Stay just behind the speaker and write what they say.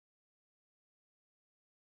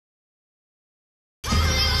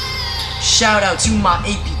Shout out to my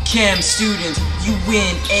AP Chem students, you win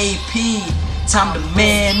AP. Time to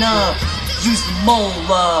man up, use the mole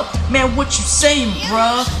up. Man, what you saying,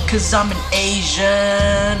 bruh? Cause I'm an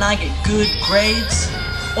Asian, I get good grades?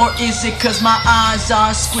 Or is it cause my eyes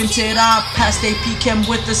are squinted? I passed AP Chem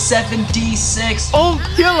with a 76. Oh,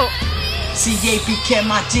 killem! See, AP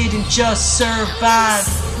Chem, I didn't just survive.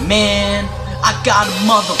 Man, I got a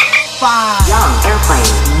motherf. Young airplane.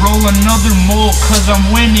 Roll another mole cause I'm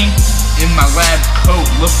winning. In my lab coat,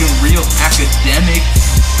 looking real academic.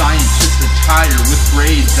 Scientist attire with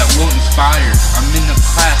grades that will inspire. I'm in a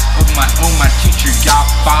class of my own, my teacher got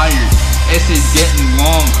fired. Essays getting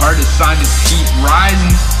long, hard assignments keep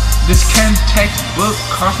rising. This chem textbook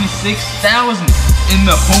cost me $6,000. In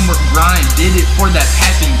the homework grind, did it for that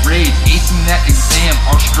passing grade. Acing that exam,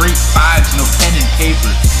 all straight fives, no pen and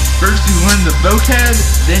paper. First you learn the vocab,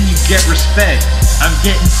 then you get respect. I'm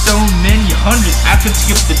getting so many hundreds, I could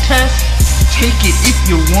skip the test. Take it if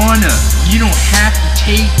you wanna, you don't have to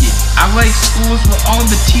take it. I like schools where all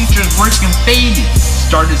the teachers working faded.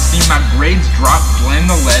 Started seeing my grades drop, blame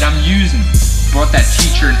the lead I'm using. Bought that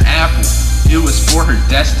teacher an apple, it was for her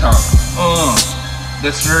desktop.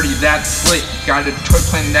 That's nerdy, that's slick. Got a toy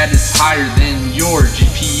plane that is higher than your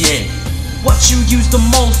GPA. What you use the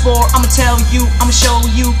mole for, I'ma tell you, I'ma show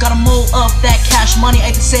you. Got a mole of that cash money,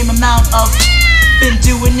 ain't the same amount of. Been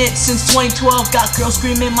doing it since 2012, got girls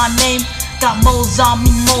screaming my name. Got moles on me,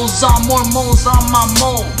 moles on, more moles on my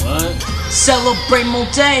mole. What? Celebrate mole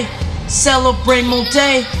day, celebrate mole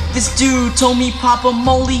day. This dude told me pop a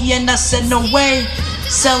molly and I said no way.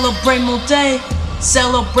 Celebrate mole day,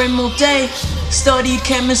 celebrate mole day. Studied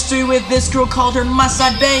chemistry with this girl, called her my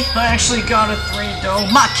side bae. I actually got a 3 though.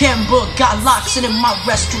 My chem book got locks in it, my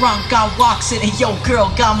restaurant got walks in it. Yo girl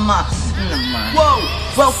got my, whoa.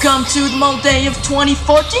 Welcome to the mole day of 2014.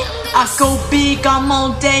 I go big on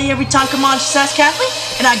mole day every time, come on, just ask Kathleen.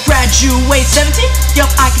 And I graduate 17,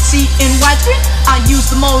 yup, I can see in widescreen. I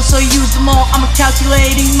use the mole, so you use the mole, I'm a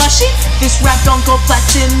calculating machine. This rap don't go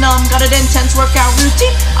platinum, got an intense workout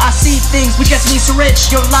routine. I see things which gets me so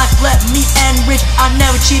rich, your life let me enrich. I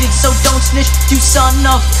never cheated, so don't snitch, you son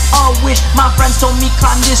of a witch. My friends told me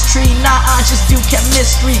climb this tree, nah, I just do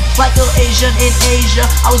chemistry. Like a Asian in Asia,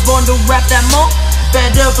 I was born to rap that mole.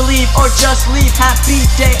 Better believe or just leave, happy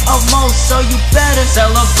day of mole, so you better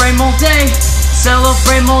celebrate mole day,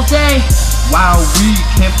 celebrate mole day. Wow, we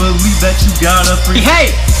can't believe that you got a 3.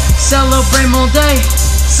 Hey, celebrate mole day,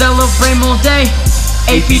 celebrate mole day.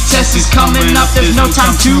 AP test is coming up, there's no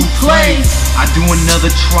time to play. I do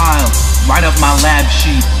another trial, write up my lab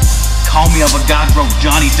sheet. Call me Avogadro,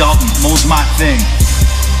 Johnny Dalton, mole's my thing.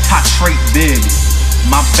 Titrate big,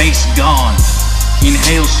 my base gone.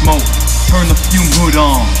 Inhale smoke, turn the fume hood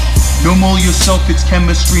on. No mole yourself, it's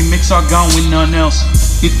chemistry, mix argon with none else.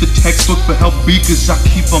 Hit the textbook for help because I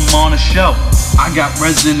keep them on a shelf. I got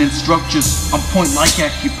resonant structures, on point like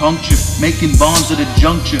acupuncture. Making bonds at a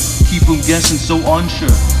juncture, keep them guessing so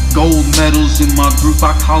unsure. Gold medals in my group,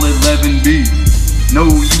 I call it 11B. No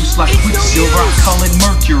use like quicksilver, I call it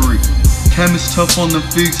mercury. Chem is tough on the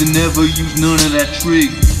figs and never use none of that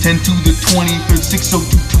trig. 10 to the 23rd,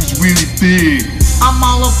 6022's really big. I'm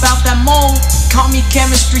all about that mole, call me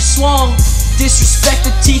chemistry swole. Disrespect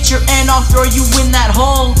the teacher and I'll throw you in that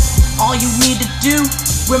hole. All you need to do,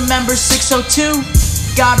 remember 602.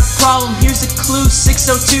 Got a problem, here's a clue,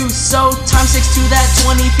 602. So times 6 to that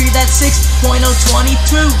 23, that's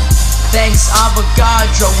 6.022. Thanks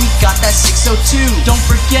Avogadro, we got that 602. Don't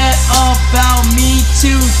forget about me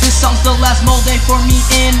too. This song's the last mole day for me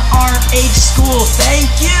in our age school.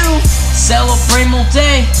 Thank you. Celebrate mole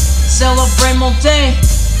day, celebrate mole day.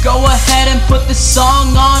 Go ahead and put this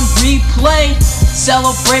song on replay.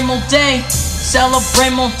 Celebrate mole day,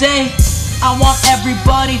 celebrate mole day. I want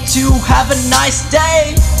everybody to have a nice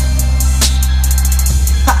day.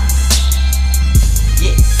 Ha.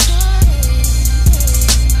 Yeah.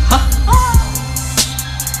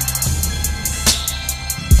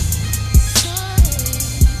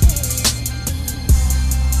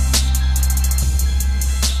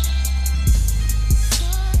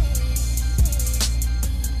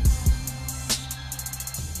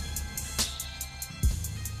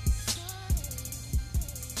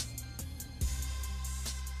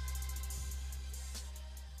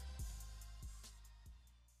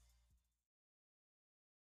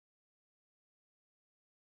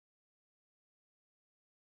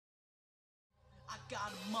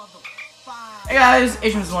 Hey guys,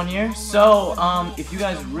 HMS1 here. So, if you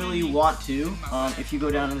guys really want to, if you go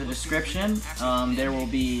down in the description, there will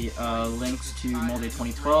be links to Mole Day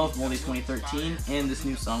 2012, Mole Day 2013, and this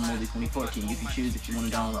new song, Mole Day 2014. You can choose if you want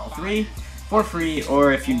to download all three. for free,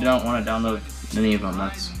 or if you don't want to download any of them,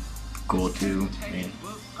 that's cool too. I mean,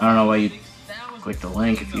 I don't know why you click the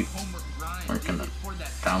link if you weren't gonna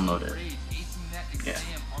download it. Yeah.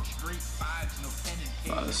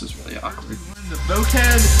 Wow, this is really awkward. The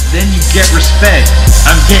vocab, then you get respect.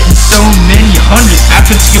 I'm getting so many hundreds, I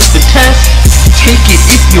could skip the test. Take it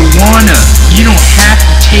if you wanna, you don't have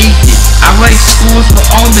to take it. I like schools where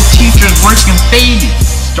all the teachers working faded.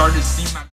 Started seeing my